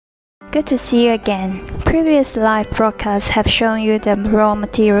Good to see you again. Previous live broadcasts have shown you the raw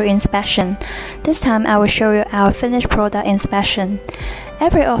material inspection. This time I will show you our finished product inspection.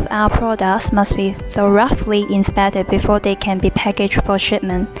 Every of our products must be thoroughly inspected before they can be packaged for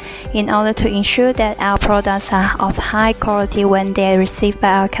shipment. In order to ensure that our products are of high quality when they are received by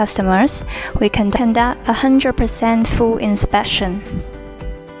our customers, we conduct 100% full inspection.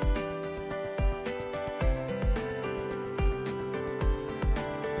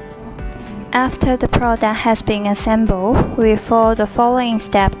 After the product has been assembled, we follow the following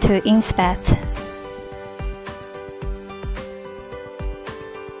step to inspect.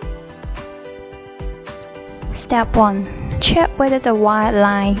 Step 1. Check whether the wire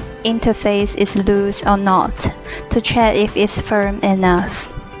line interface is loose or not, to check if it's firm enough.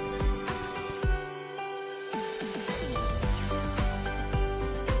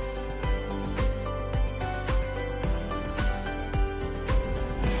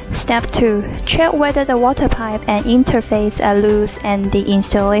 Step 2. Check whether the water pipe and interface are loose and the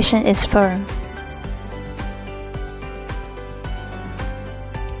installation is firm.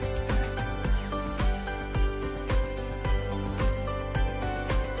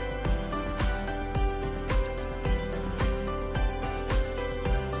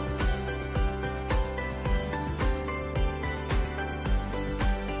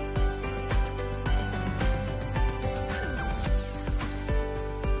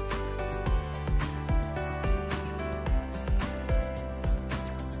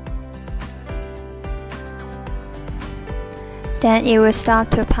 Then it will start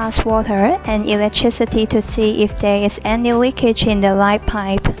to pass water and electricity to see if there is any leakage in the light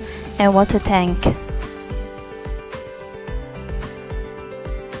pipe and water tank.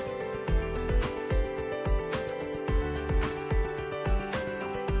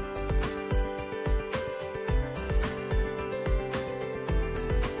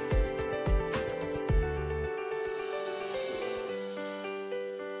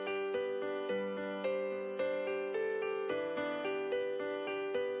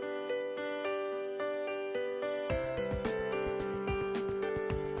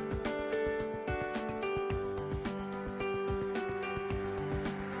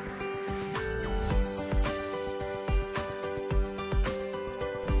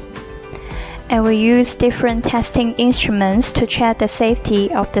 And we use different testing instruments to check the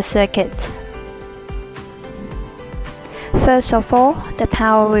safety of the circuit. First of all, the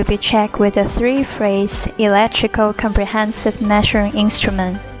power will be checked with a 3-phase electrical comprehensive measuring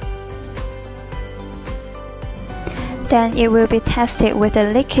instrument. Then it will be tested with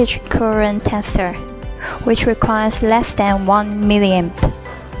a leakage current tester, which requires less than 1 milliamp.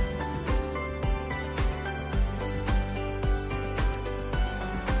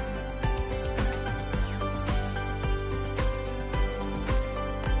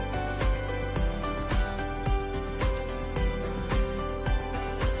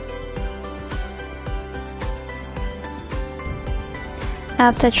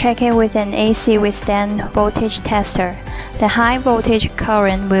 After checking with an AC withstand voltage tester, the high voltage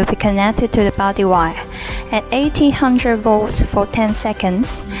current will be connected to the body wire at 1800 volts for 10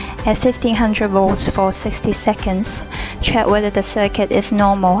 seconds, at 1500 volts for 60 seconds. Check whether the circuit is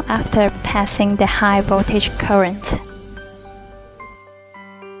normal after passing the high voltage current.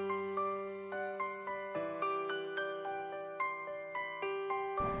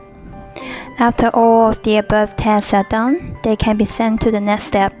 After all of the above tests are done, they can be sent to the next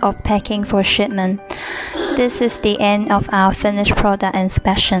step of packing for shipment. This is the end of our finished product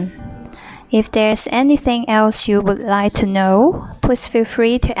inspection. If there's anything else you would like to know, please feel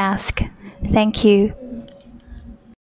free to ask. Thank you.